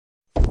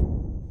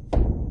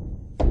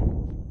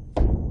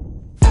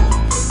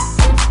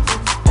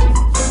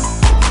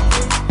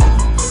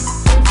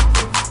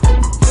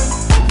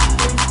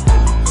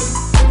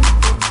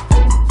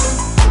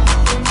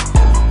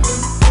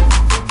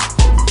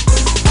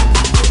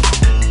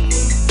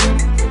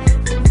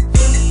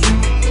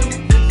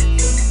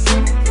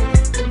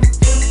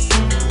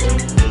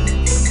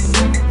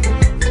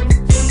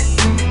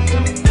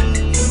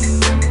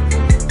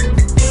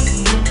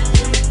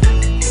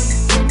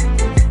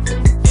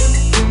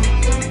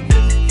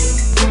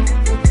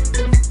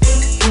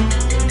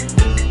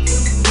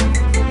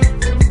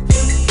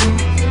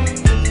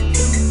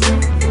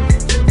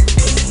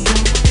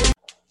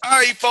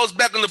Bulldogs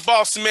back on the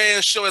Boss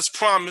Man Show as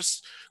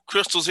promised.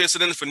 Crystal's here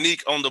sitting in for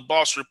Neek on the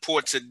Boss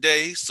Report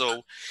today,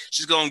 so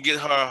she's gonna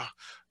get her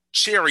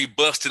cherry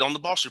busted on the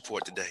Boss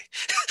Report today.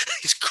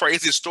 These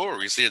crazy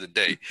stories here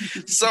today.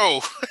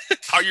 So,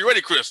 are you ready,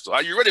 Crystal?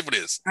 Are you ready for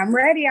this? I'm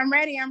ready.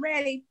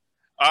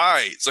 All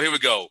right, so here we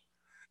go.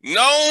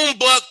 Known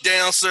buck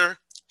dancer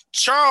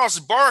Charles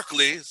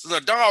Barkley is in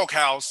a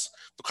doghouse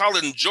for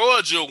calling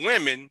Georgia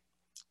women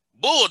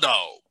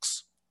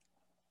bulldogs.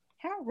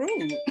 How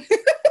rude.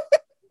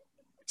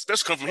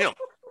 Especially come from him.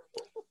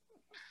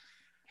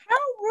 How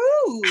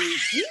rude.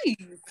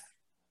 Jeez.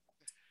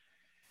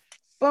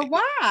 But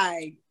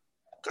why?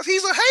 Because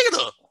he's a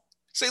hater.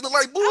 Say they look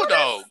like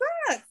bulldogs.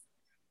 Oh,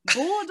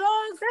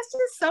 bulldogs? That's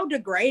just so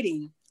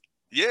degrading.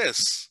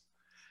 Yes.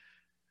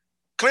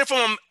 Coming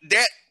from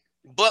that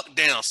buck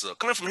dancer,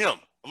 coming from him,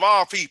 of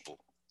all people.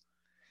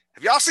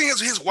 Have y'all seen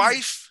his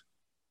wife?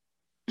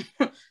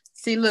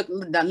 See, look,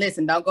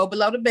 listen, don't go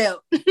below the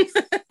belt.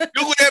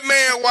 Google that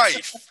man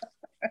wife.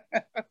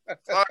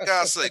 All I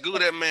gotta say, Google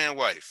that man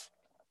wife.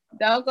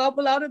 Don't go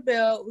below the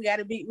belt. We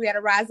gotta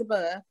rise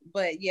above.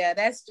 But yeah,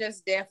 that's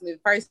just definitely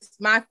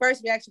my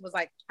first reaction was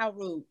like, how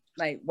rude.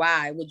 Like,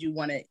 why would you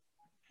want to?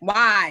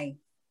 Why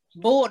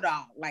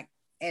bulldog? Like,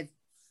 as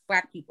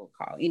Black people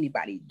call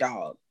anybody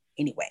dog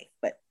anyway.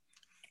 But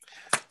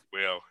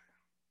well,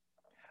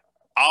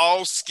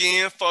 all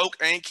skin folk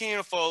ain't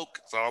kin folk.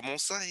 That's all I'm gonna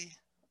say.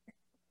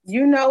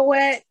 You know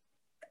what?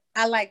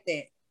 I like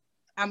that.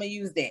 I'm gonna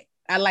use that.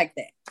 I like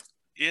that.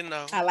 You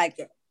know, I like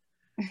it.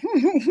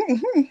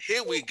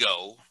 Here we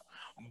go.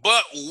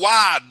 But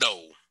why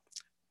though?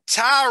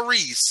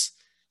 Tyrese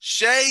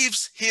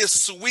shaves his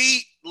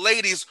sweet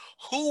lady's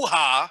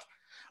hoo-ha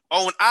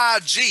on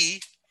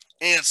IG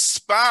and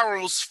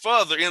spirals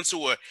further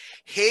into a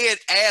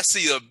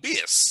head-assy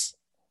abyss.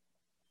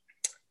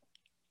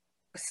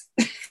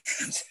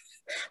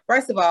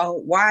 First of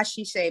all, why is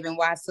she shaving?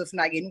 Why is sis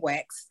not getting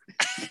waxed?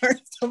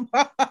 First of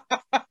all,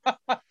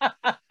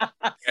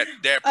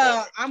 that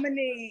part. I'm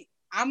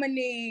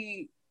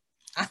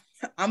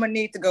gonna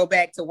need to go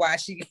back to why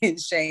she getting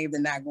shaved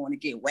and not going to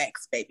get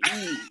waxed, baby.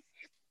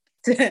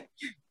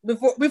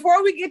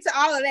 before we get to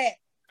all of that,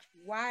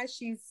 why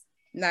she's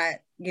not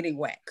getting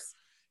waxed?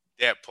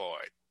 That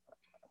part.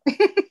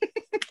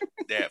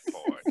 That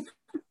part.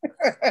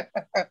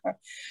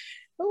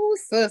 Oh,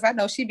 sis, I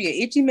know she be an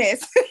itchy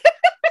mess.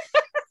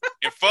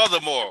 And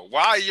furthermore,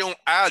 why are you on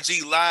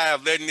IG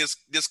Live letting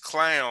this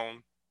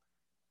clown,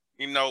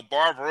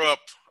 barber up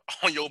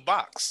on your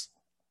box?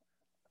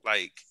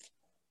 Like,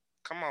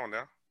 come on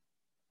now.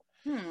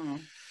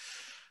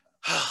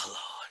 Oh,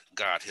 Lord.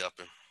 God help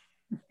him.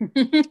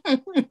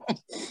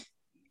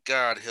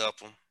 God help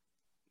him.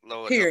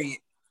 Lord Period.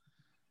 help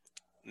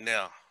him.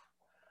 Now,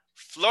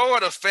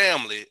 Florida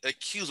family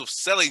accused of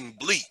selling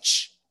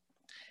bleach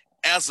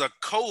as a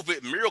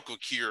COVID miracle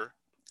cure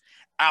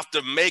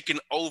after making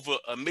over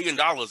 $1 million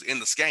in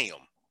the scam.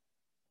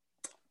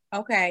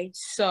 Okay,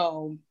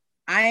 so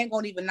I ain't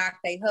gonna even knock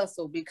they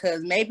hustle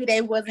because maybe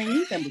they wasn't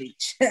using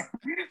bleach.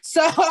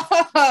 So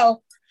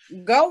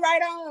go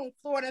right on,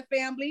 Florida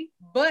family.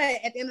 But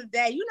at the end of the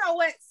day, you know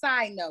what?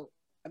 Side note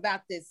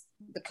about the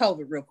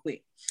COVID real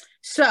quick.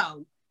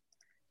 So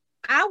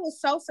I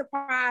was so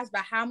surprised by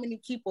how many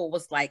people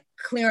was like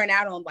clearing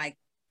out on like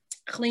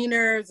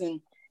cleaners, and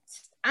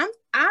I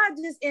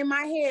just in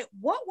my head,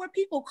 what were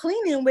people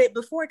cleaning with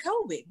before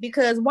COVID?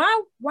 Because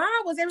why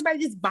was everybody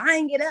just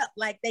buying it up?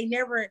 Like they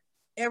never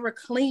ever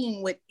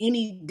clean with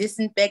any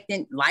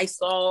disinfectant,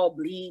 Lysol,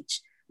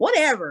 bleach,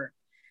 whatever.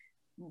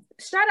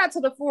 Shout out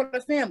to the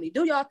Florida family.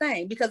 Do y'all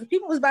thing, because if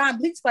people was buying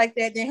bleach like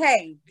that, then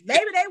hey,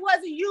 maybe they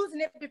wasn't using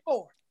it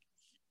before.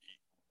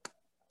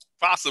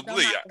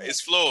 Possibly.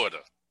 It's Florida.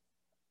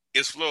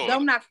 It's Florida.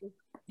 Don't knock.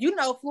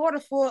 Florida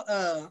full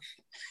of.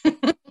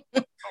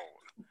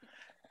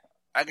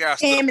 I got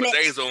stuff for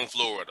days on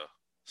Florida.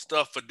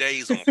 Stuff for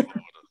days on Florida.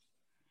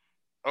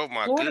 Oh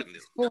my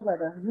goodness.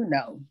 Florida,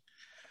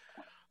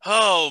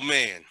 Oh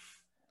man.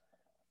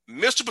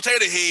 Mr.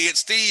 Potato Head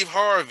Steve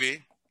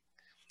Harvey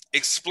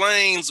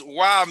explains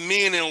why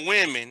men and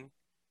women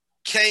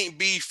can't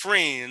be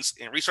friends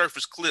in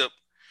resurfaced clip.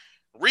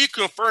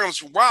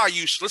 Reconfirms why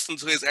you should listen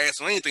to his ass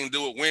on anything to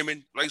do with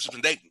women, relationships,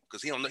 and dating,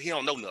 because he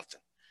don't know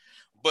nothing.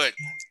 But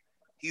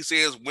he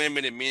says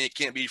women and men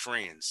can't be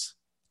friends,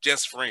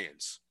 just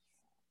friends.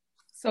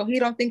 So he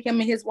don't think him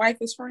and his wife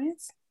is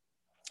friends?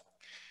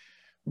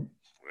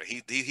 Well,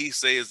 he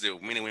says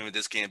that men and women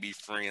just can't be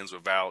friends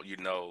without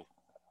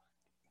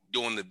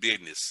doing the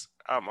business.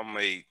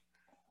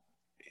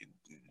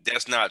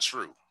 That's not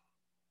true.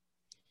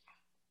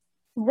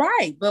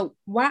 Right, but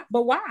why?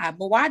 But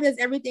why does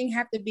everything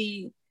have to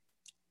be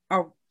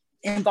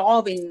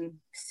involving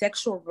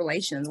sexual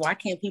relations? Why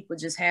can't people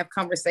just have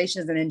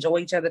conversations and enjoy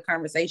each other's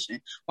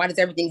conversation? Why does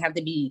everything have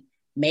to be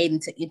made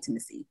into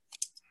intimacy?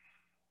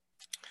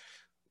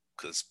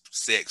 Because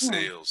sex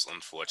sells,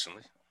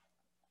 unfortunately.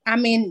 I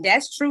mean,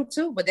 that's true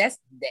too, but that's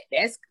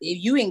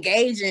if you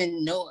engage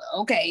in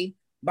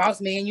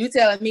Boss man, you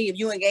telling me if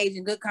you engage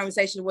in good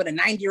conversation with a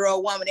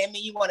 90-year-old woman, that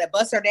mean you want to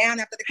bust her down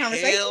after the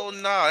conversation? Hell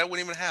no, that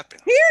wouldn't even happen.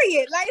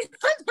 Period. Like,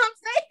 that's what I'm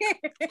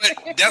saying.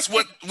 But that's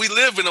what we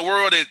live in, a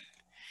world that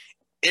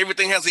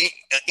everything has an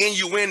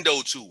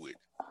innuendo to it.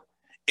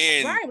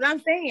 And right, but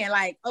I'm saying,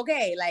 like,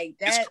 okay, like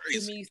that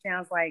to me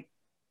sounds like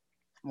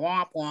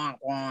womp womp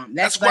womp.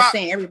 That's what I'm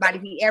saying. Everybody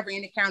he ever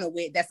encountered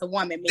with, that's a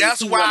woman.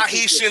 That's why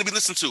he shouldn't be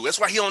listened to. That's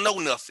why he don't know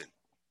nothing.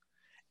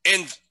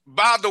 And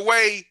by the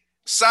way,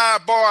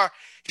 sidebar,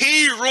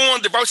 he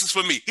ruined the verses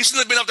for me. He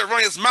shouldn't have been up there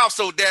running his mouth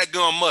so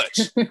dadgum much.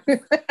 I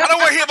don't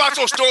want to hear about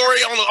your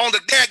story on the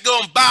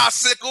dadgum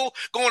bicycle,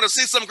 going to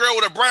see some girl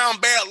with a brown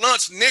bag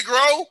lunch,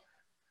 Negro.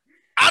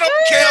 I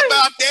don't care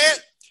about that.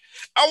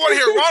 I want to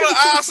hear Ronald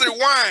Isley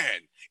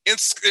whine and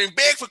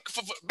beg for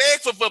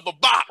a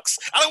box.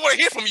 I don't want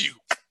to hear from you.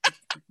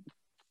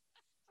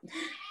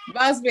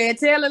 Boss man,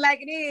 tell it like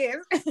it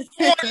is.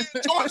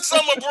 Enjoy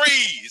summer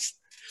breeze.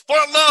 For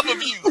the love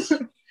of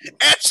you.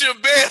 At your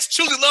best,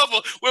 choosing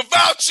lover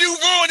without you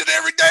ruining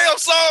every damn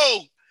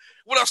song.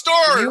 With a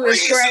story. You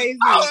is crazy.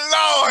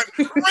 Oh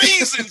Lord.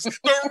 Reasons.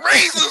 The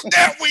reasons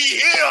that we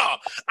hear.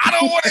 I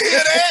don't want to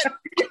hear that.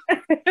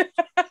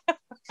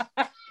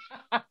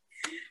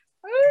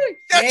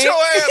 Get your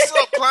ass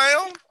up,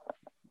 clown.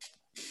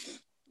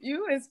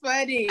 You is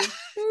funny.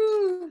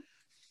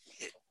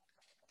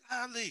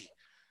 Golly.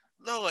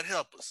 Lord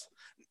help us.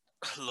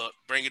 Look,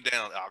 bring it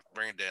down. I'll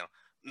bring it down.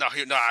 No,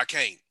 I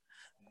can't.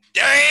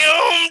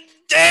 Damn.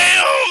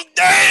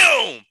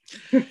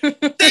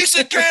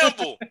 Tisha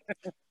Campbell.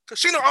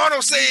 Kashina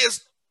Arnold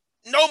says,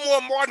 no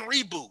more Martin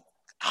reboot.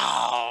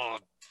 Oh,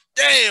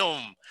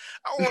 damn.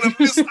 I need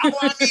to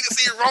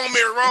see Rome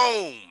in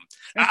Rome.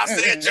 I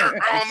said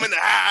Jerome in the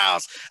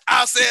house.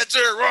 I said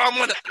Jerome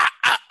in the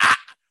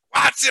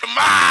watch your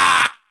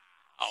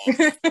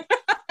mouth.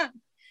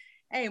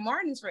 Hey,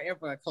 Martin's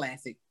forever a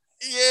classic.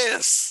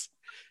 Yes.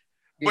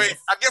 Wait,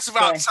 I guess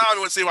about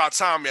Tommy, let's say about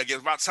Tommy,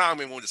 about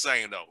Tommy wasn't the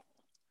same though.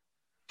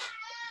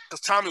 Because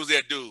Tommy was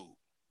that dude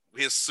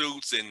with his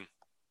suits and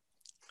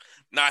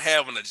not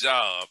having a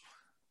job.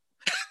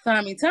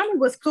 Tommy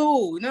was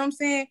cool. You know what I'm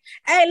saying?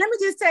 Hey, let me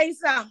just tell you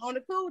something. On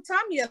the cool,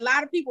 Tommy, a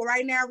lot of people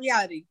right now in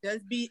reality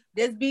just be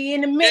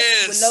in the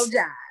mix with no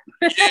job.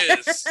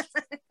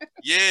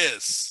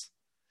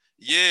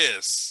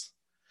 Yes.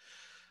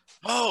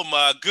 Oh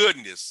my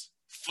goodness.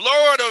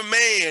 Florida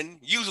man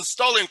uses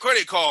stolen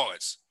credit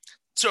cards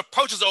to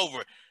purchase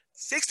over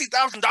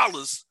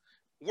 $60,000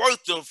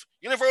 worth of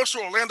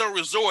Universal Orlando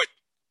Resort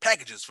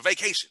packages for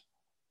vacation.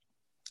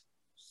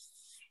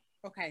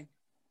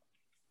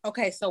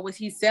 Okay, so was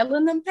he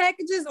selling them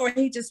packages or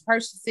he just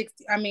purchased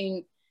 60? I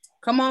mean,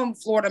 come on,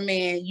 Florida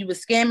man, you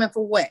was scamming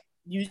for what?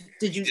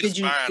 Did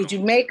you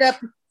make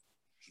up?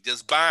 He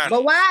just buying.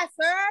 But why,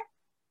 sir?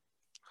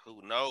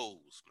 Who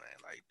knows, man?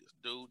 Like this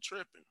dude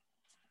tripping.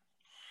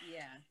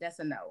 Yeah, that's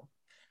a no.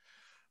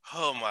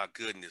 Oh my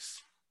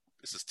goodness.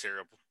 This is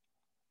terrible.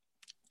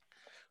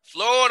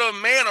 Florida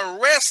man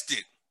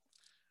arrested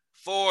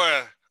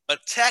for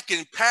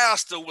attacking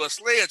pastor with a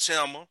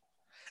sledgehammer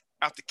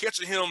after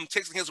catching him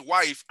texting his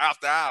wife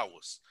after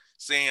hours,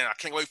 saying, I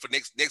can't wait for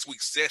next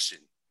week's session.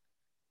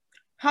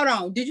 Hold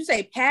on. Did you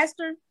say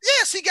pastor?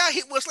 Yes, he got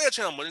hit with a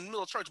sledgehammer in the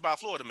middle of church by a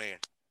Florida man.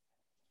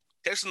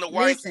 Texting the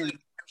wife, saying,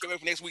 can't wait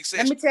for next week's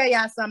session. Let me tell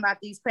y'all something about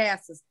these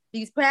pastors.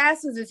 These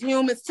pastors is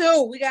humans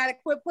too. We got to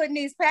quit putting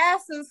these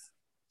pastors.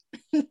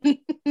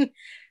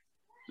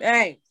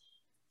 Hey,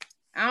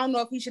 I don't know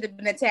if he should have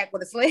been attacked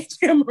with a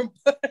sledgehammer.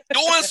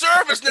 Doing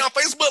service now,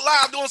 Facebook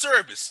Live doing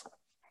service.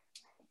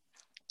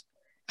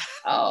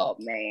 Oh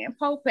man,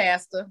 poor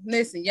pastor.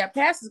 Listen, yeah,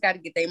 pastors got to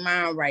get their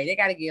mind right. They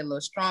got to get a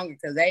little stronger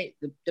because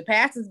the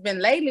pastors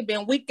been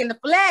weak in the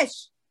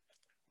flesh.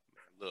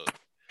 Look,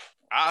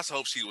 I just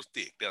hope she was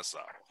thick. That's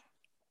all. I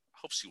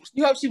hope she was thick.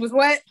 You hope she was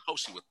what? I hope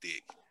she was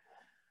thick.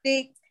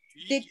 Thick.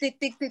 Yeah,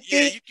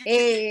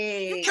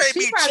 Hey,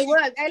 she probably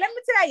was. Hey, let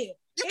me tell you.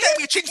 You can't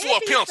be cheating for a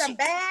pencil. Some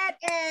bad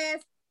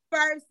ass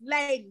first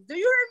ladies. Do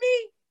you hear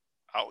me?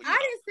 Oh, yeah. I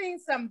done seen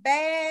some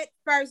bad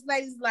first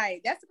ladies.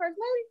 Like, that's the first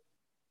lady?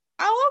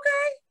 Oh,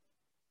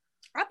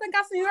 okay. I think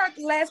I seen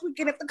her last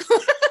weekend at the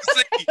club.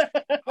 See,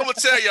 I'm gonna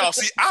tell y'all.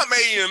 See, I'm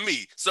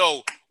AME,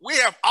 so we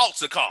have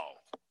altar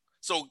call.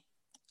 So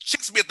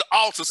chicks be at the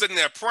altar sitting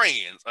there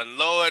praying, and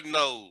Lord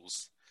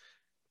knows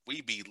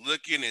we be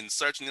looking and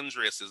searching them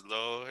dresses,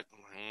 Lord.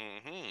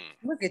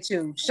 Mm-hmm. Look at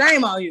you.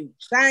 Shame on you.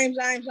 Shame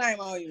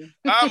on you.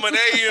 I'm an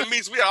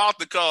AME, so we are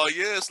altar call.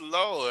 Yes,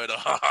 Lord.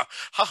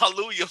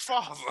 Hallelujah,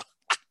 Father.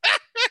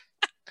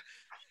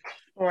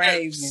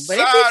 Crazy. But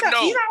you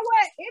know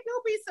what? It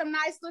do be some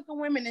nice looking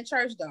women in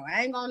church though.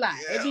 I ain't gonna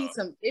lie. Yeah. It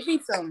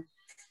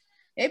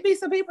be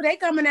some people they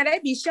come in there, they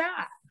be shy.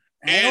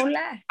 I ain't gonna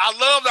lie. I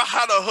love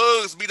how the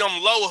hugs be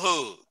them low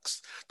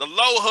hugs. The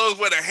low hugs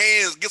where the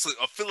hands gets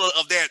a feeling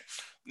of that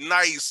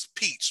nice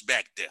peach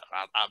back there.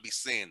 I'll be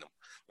seeing them.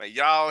 But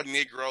y'all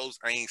Negroes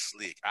ain't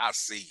slick. I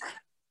see you.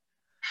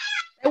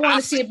 They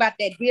want to see about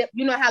that dip.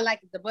 You know how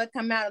like the butt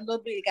come out a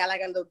little bit, it got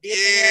like a little dip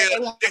in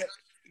there.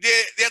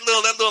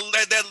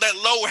 that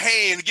low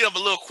hand, give him a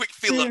little quick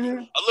feel, a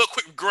little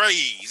quick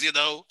graze, you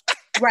know.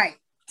 Right.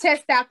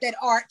 Test out that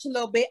arch a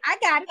little bit. I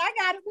got it.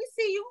 We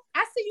see you.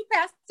 I see you,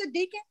 Pastor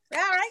Deacon. All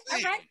right.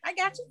 I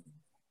got you.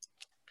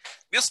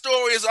 This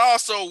story is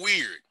also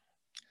weird.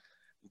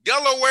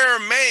 Delaware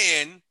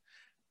man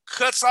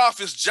cuts off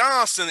his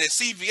Johnson at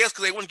CVS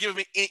because they wouldn't give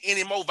him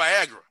any more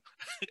Viagra.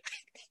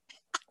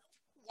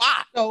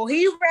 Why? So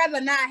he'd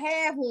rather not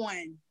have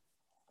one.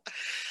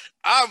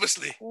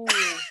 Obviously.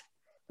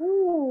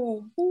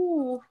 Ooh.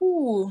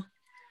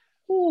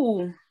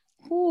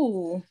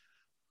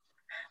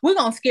 We're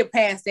gonna skip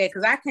past that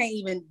because I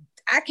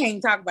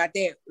can't talk about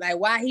that. Like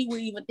why he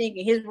would even think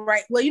in his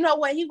right. Well, you know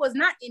what? He was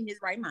not in his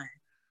right mind.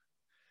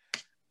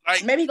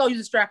 Like maybe he go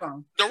use a strap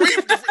on.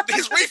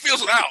 His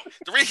refills were out.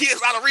 He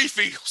is out of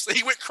refills.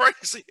 He went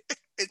crazy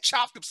and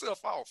chopped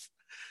himself off.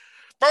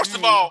 First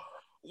of all,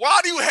 why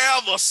do you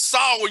have a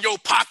saw in your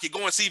pocket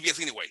going CVS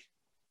anyway?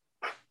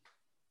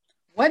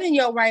 What in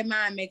your right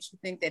mind makes you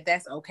think that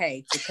that's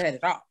okay to cut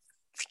it off?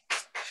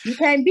 You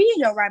can't be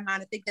in your right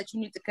mind to think that you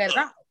need to cut it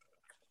off.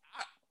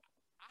 I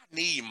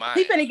need mine.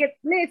 He finna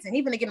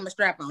get him a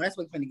strap on. That's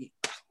what he's finna get.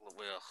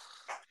 Well,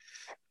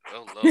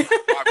 Lord,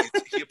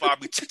 he'll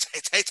probably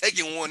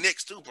taking one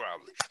next too.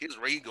 Probably his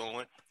rate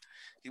going.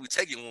 He was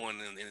taking one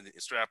and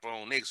strap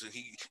on next.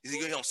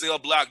 He's gonna sell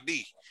Block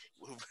D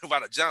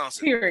without a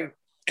Johnson. Period.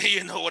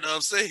 You know what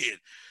I'm saying?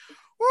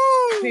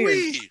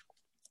 Woo!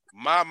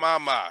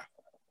 My.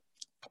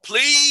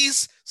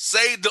 Please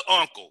say the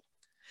uncle.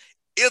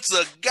 It's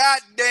a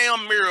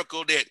goddamn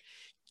miracle that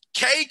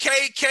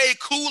KKK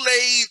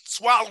Kool-Aid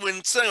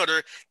swallowing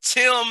Senator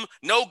Tim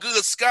No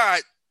Good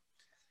Scott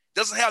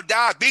doesn't have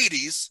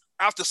diabetes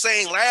after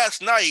saying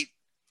last night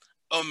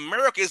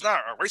America is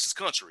not a racist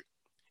country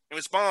in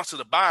response to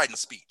the Biden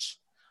speech.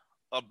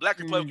 A black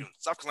Republican,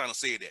 South Carolina,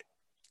 said that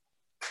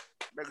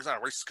America's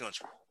not a racist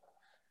country.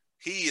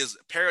 He is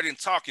parroting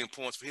talking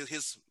points for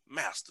his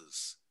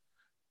masters.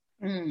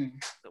 The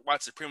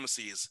white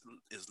supremacy is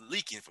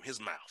leaking from his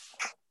mouth.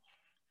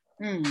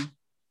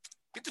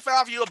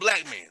 55-year-old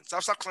black man.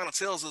 South Carolina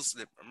tells us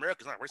that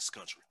America is not a racist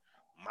country.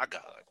 My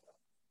God.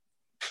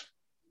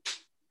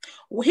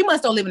 Well, he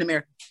must don't live in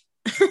America.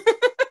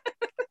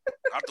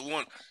 Not the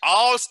one.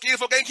 All skin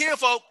folk ain't kin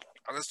folk.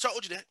 I just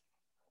told you that.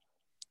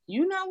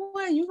 You know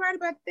what? You're right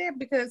about that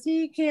because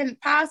he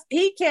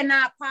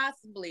cannot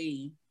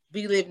possibly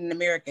be living in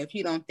America if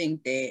you don't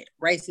think that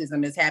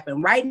racism has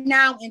happened right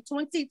now in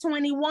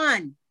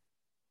 2021.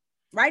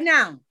 Right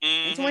now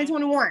in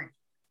 2021.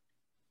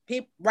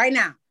 Right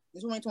now in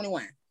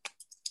 2021.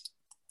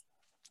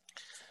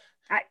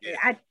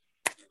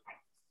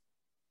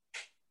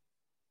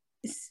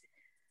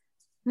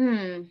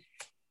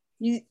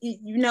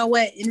 You know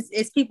what?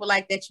 It's people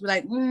like that. You be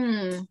like,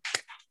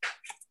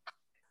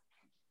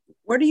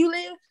 where do you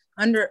live?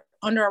 Under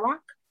a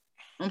rock?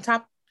 On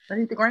top,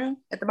 underneath the ground,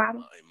 at the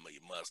bottom?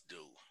 You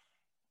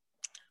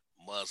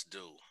must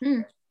do.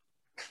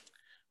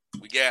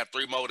 We got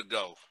 3 more to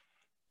go.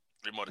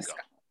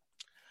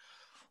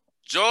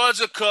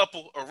 Georgia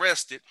couple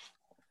arrested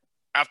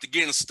after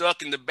getting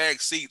stuck in the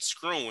back seat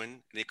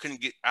screwing. They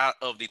couldn't get out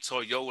of the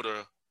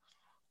Toyota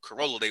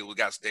Corolla they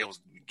was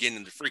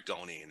getting the freak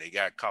on in. They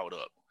got caught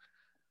up.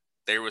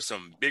 There were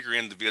some bigger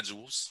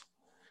individuals,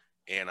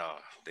 and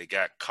they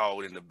got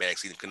caught in the back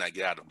seat and could not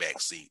get out of the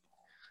back seat,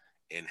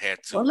 and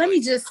had to. Well, let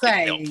me just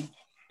say,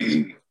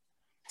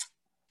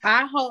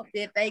 I hope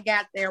that they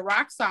got their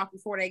rocks off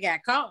before they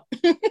got caught.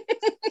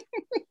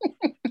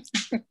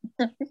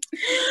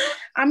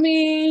 I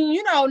mean,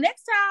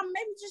 next time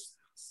maybe just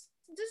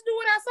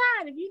do it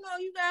outside. If you know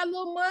you got a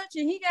little much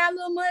and he got a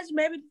little much,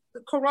 maybe the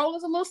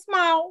Corolla's a little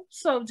small.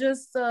 So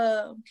just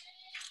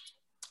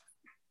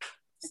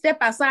step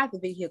outside the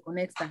vehicle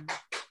next time.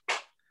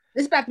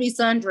 It's about to be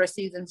sundress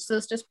season,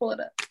 sis. Just pull it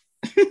up.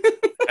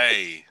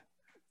 Hey,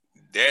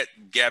 that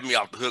got me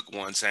off the hook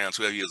one time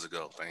 12 years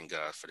ago. Thank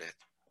God for that.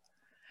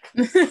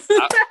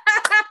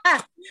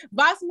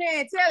 Boss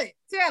man, tell it.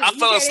 I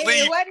fell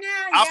asleep.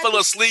 I fell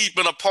asleep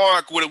in a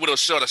park with a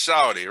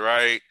shorty,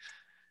 right?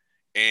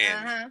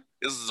 And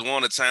this is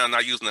one of the times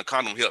not using a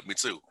condom helped me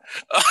too.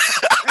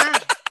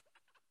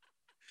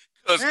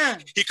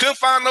 Because he couldn't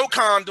find no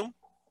condom.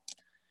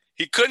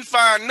 He couldn't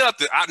find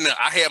nothing.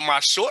 I had my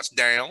shorts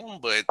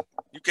down, but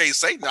you can't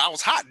say no. I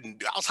was hot in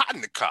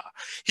the car.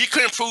 He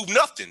couldn't prove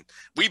nothing.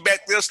 We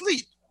back there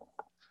asleep.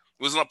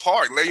 It was in a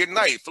park late at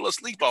night, fell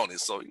asleep on it.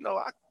 So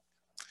I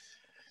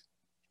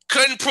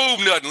couldn't prove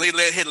nothing. He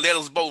let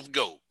us both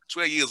go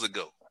 12 years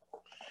ago.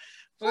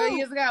 12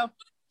 years ago.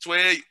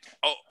 12.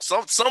 Oh,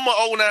 summer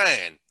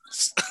 09.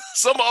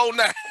 Summer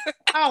 09.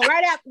 Oh,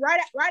 right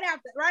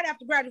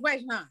after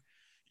graduation, huh?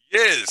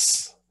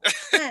 Yes.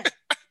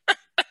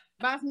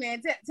 Boss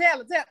man,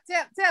 tell us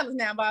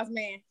now, boss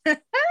man.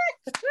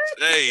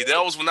 Hey,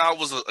 that was when I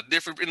was a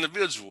different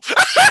individual.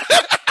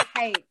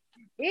 Hey,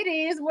 it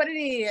is what it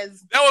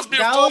is. That was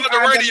before the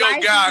radio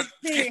guy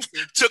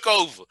took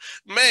over.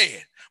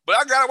 Man, but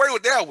I got away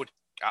with that one.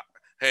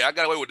 I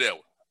got away with that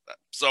one.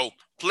 So,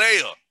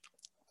 player,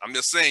 I'm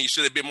just saying you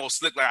should have been more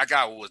slick like I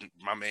got was,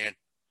 my man.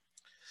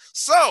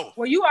 So,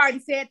 well, you already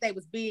said they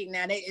was big.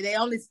 Now they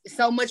only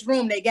so much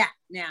room they got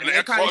now.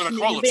 They probably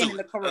shouldn't even been in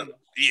the Corolla.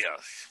 Yeah.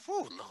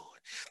 Oh Lord,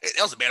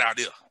 that was a bad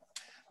idea.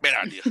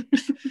 Bad idea.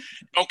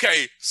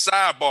 Okay,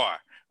 sidebar.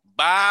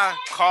 Buy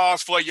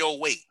cars for your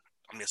weight.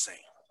 I'm just saying.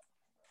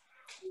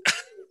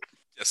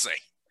 Just saying.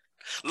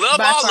 Love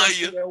all of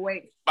you.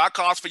 Buy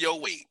cars for your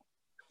weight.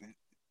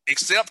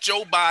 Accept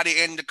your body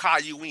and the car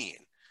you in.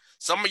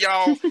 Some of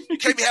y'all, you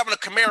can't be having a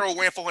Camaro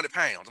weighing 400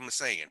 pounds. I'm just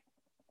saying.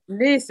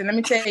 Listen, let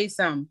me tell you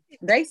something.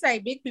 They say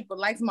big people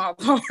like small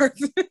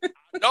cars.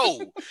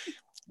 No,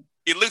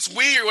 it looks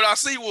weird when I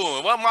see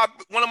one.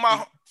 One of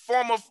my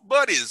former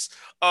buddies,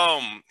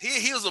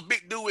 he was a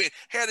big dude.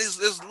 Had his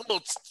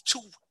little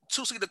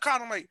two-seater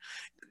car. I'm like,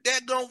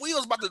 that gun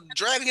wheels about to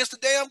drag against the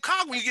damn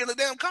car when you get in the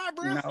damn car,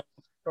 bro. No,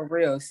 for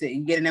real. See,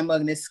 you get in that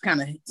mug and it's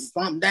kind of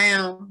slumped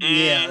down. Mm-hmm.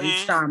 Yeah,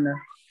 it's time to.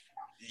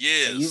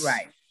 Yes, you're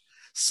right.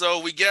 So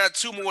we got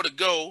 2 more to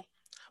go.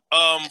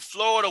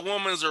 Florida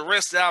woman is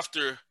arrested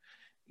after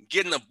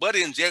getting a butt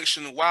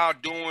injection while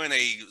doing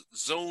a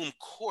Zoom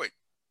court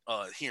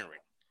hearing.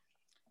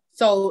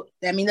 So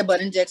that means the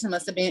butt injection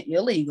must have been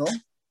illegal.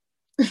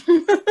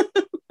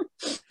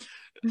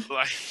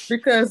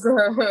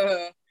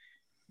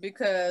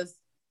 because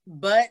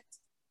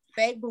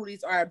fake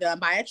booties are done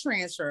by a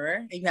transfer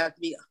and you have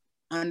to be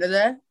under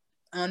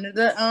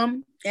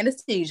the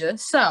anesthesia.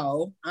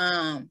 So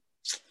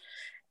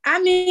I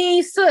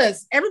mean,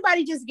 sis,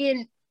 everybody just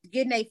getting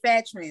a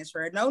fat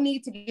transfer. No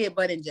need to get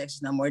butt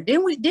injections no more.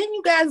 Didn't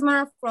you guys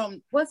learn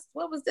from what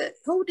was that?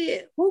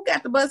 Who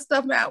got the butt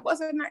stuff out?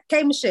 Wasn't it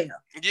K. Michelle?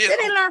 Yeah. They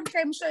didn't learn from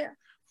K. Michelle.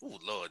 Oh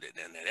Lord,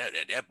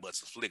 that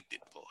butt's afflicted,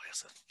 boy.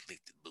 That's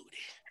afflicted booty.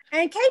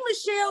 And K.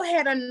 Michelle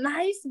had a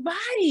nice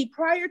body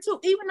prior to,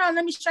 even though,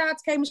 let me shout out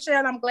to K.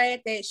 Michelle. I'm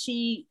glad that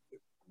she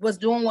was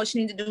doing what she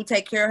needed to do,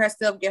 take care of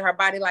herself, get her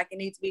body like it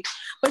needs to be.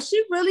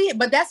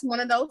 But that's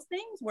one of those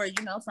things where,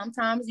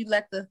 sometimes you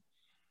let the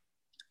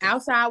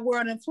outside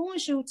world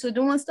influence you to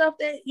doing stuff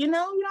that, you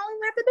don't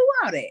even have to do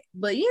all that.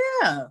 But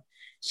yeah,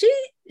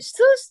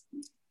 just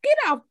get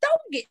off.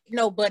 Don't get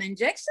no butt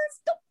injections.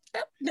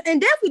 And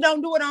definitely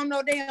don't do it on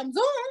no damn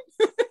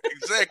Zoom.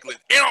 Exactly.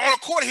 And on a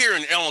court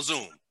hearing on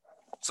Zoom.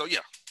 So yeah.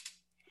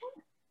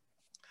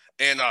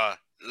 And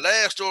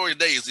last story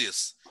today is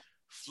this.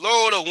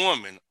 Florida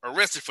woman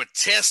arrested for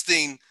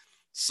testing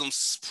some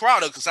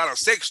products inside a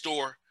sex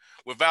store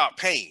without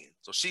paying.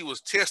 So she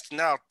was testing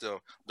out the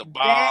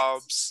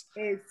bobs.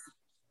 That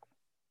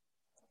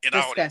is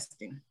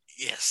disgusting.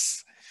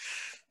 Yes.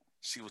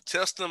 She was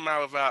testing them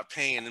out without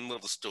paying in the middle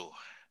of the store.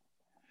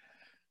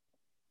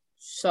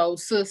 So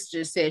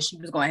sister said she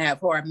was going to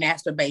have her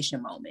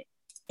masturbation moment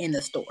in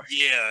the store.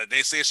 Yeah,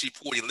 they said she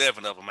poured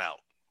 11 of them out.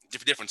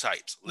 Different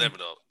types.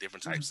 11 of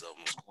different types of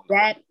them.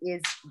 That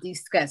is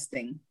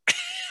disgusting.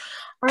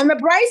 On the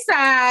bright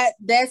side,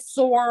 that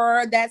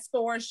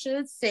store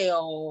should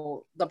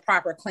sell the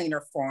proper cleaner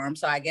form,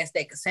 so I guess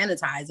they could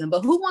sanitize them.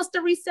 But who wants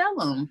to resell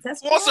them?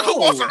 Who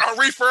wants a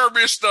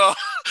refurbished a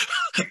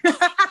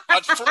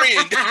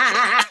friend?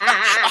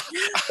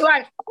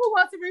 Right? Who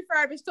wants a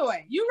refurbished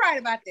toy? You're right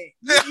about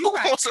that. Who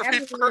wants a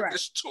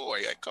refurbished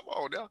toy? Come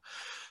on now.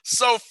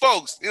 So,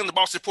 folks, in the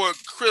Boss Report,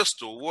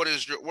 Crystal, what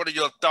are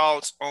your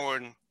thoughts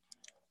on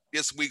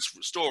this week's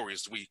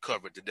stories we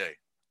covered today?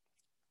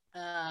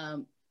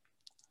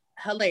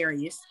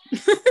 Hilarious.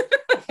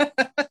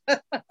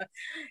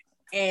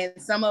 And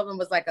some of them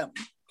was like a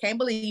can't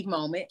believe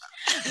moment,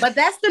 but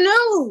that's the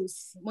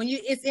news. When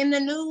it's in the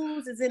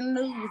news,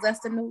 that's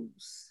the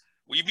news.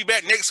 Will you be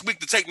back next week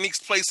to take Nick's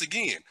place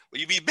again? Will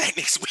you be back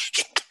next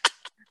week?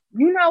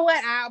 You know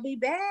what? I'll be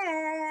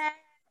back.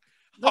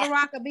 Little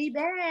Rock will be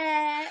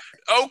back.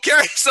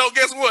 Okay, so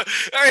guess what?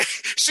 Hey,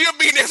 she'll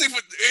be next week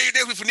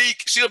for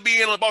Neek. She'll be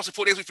in on the Boss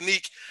Report next week for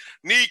Neek.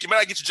 Neek, you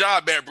might get your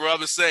job back, bro. I'm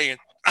just saying.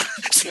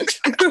 She did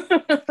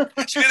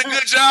a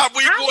good job.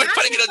 We going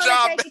to get a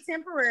job. Take it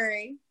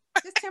temporary,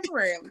 just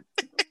temporarily.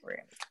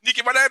 Neek,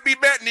 you might not be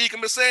back, Neek.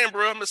 I'm just saying,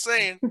 bro. I'm just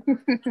saying.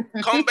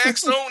 Come back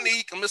soon,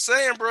 Neek. I'm just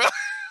saying, bro.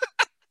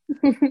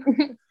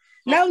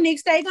 No, Neek,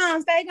 stay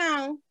gone. Stay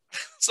gone.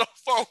 So,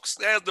 folks,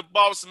 that's the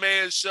Boss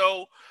Man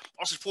Show.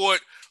 Boss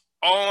Report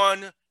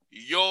on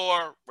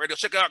your radio.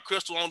 Check out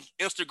Crystal on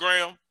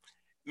Instagram,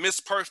 Miss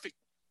Perfect.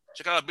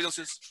 Check out her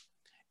businesses.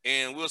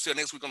 And we'll see her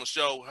next week on the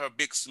show. Her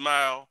big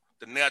smile,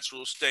 the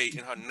natural state,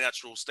 in her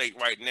natural state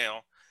right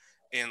now.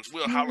 And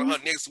we'll holler at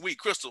her next week.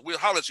 Crystal, we'll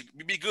holler at you.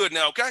 Be good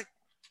now, okay?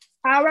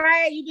 All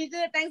right. You be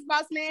good. Thanks,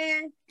 Boss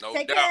Man. No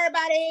Take doubt. care,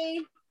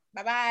 everybody.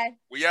 Bye-bye.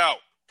 We out.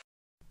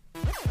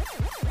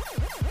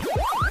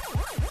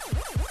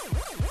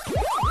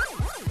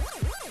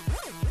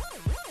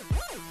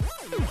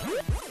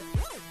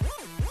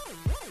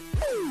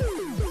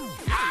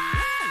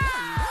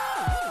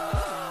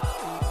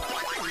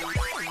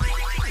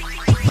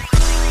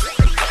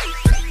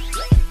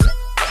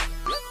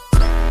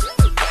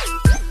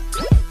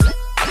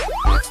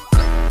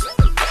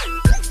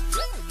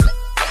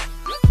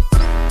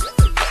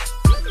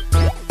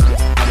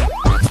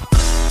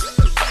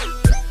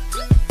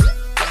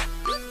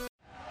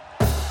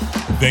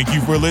 Thank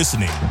you for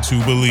listening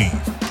to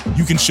Believe.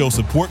 You can show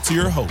support to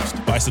your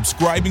host by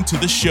subscribing to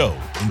the show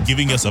and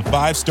giving us a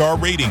 5-star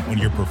rating on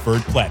your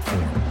preferred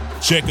platform.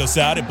 Check us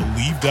out at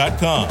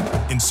Believe.com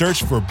and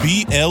search for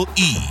BLEAV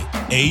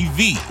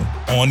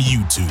on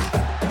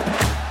YouTube.